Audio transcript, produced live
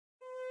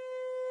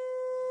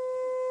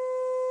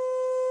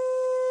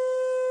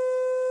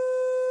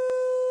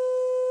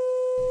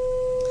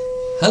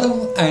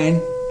Hello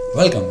and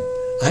welcome.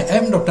 I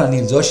am Dr.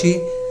 Anil Joshi.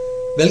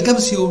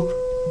 Welcomes you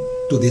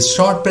to this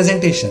short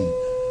presentation.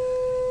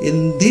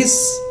 In this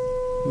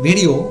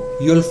video,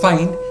 you will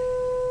find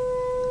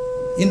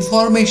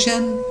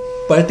information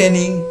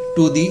pertaining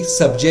to the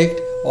subject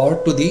or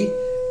to the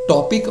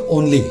topic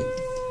only.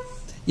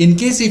 In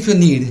case if you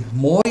need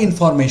more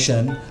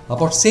information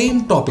about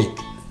same topic,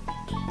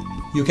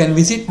 you can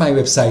visit my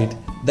website.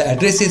 The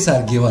addresses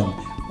are given.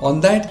 On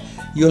that,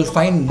 you will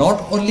find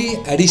not only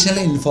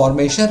additional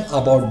information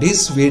about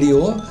this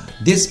video,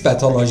 this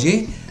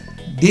pathology,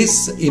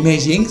 these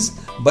imagings,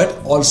 but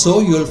also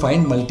you will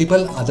find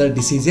multiple other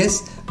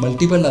diseases,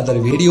 multiple other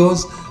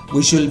videos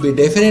which will be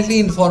definitely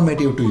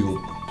informative to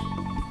you.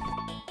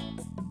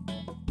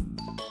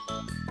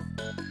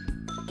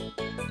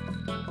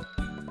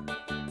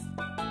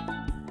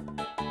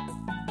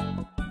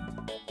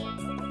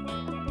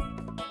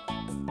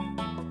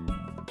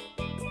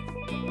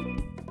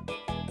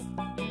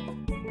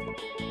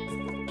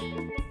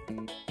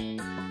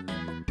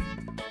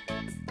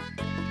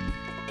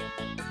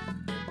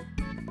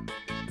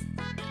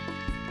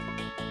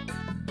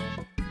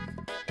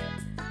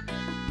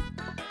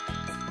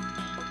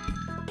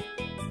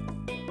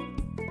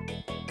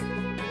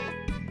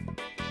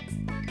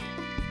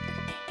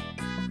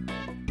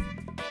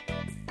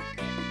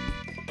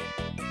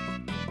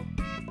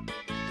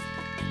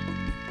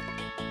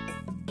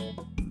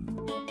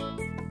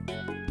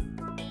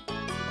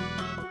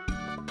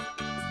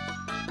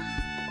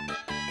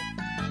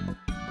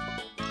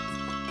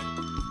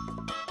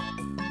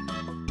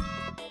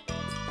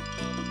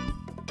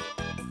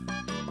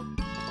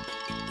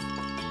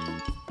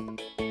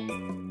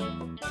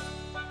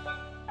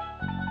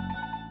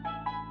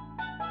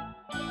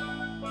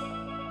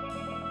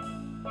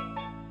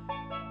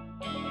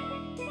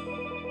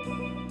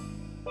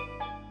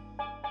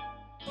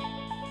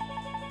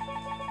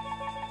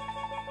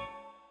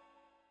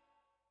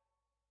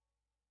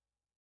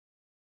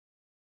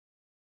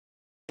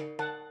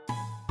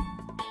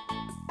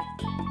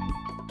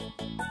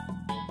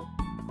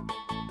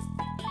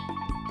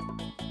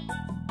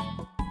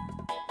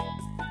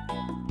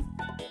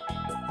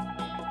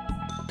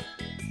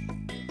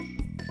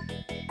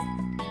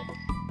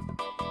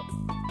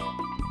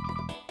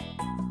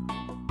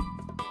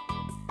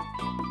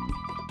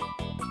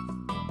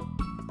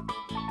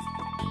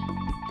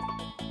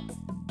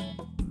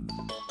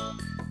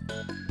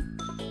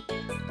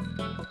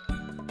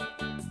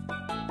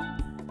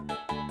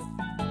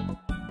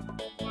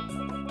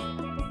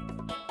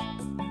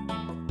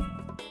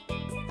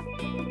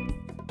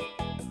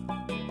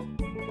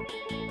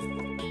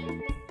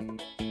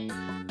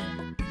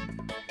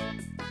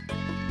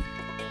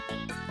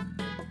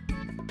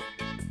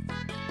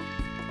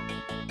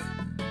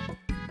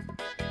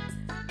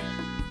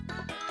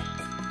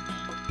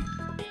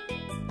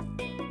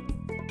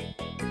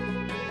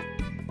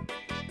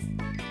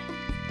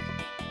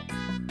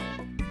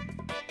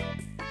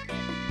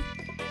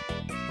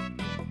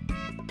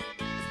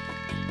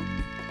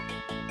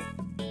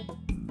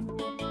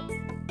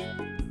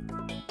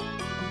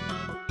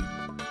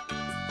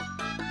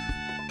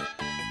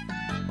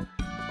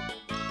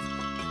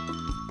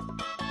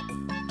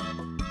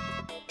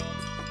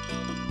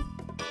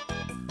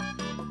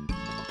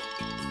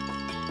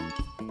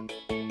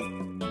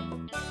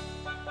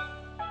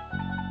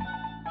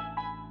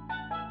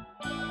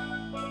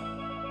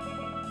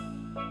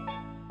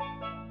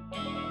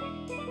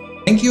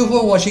 Thank you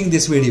for watching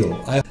this video.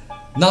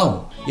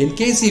 Now, in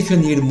case if you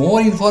need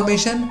more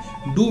information,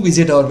 do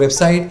visit our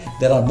website.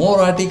 There are more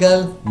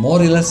articles,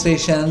 more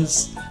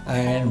illustrations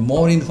and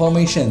more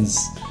informations.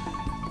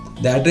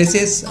 The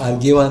addresses are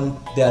given.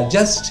 They are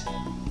just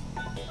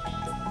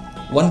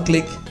one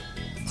click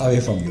away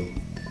from you.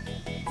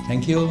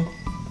 Thank you.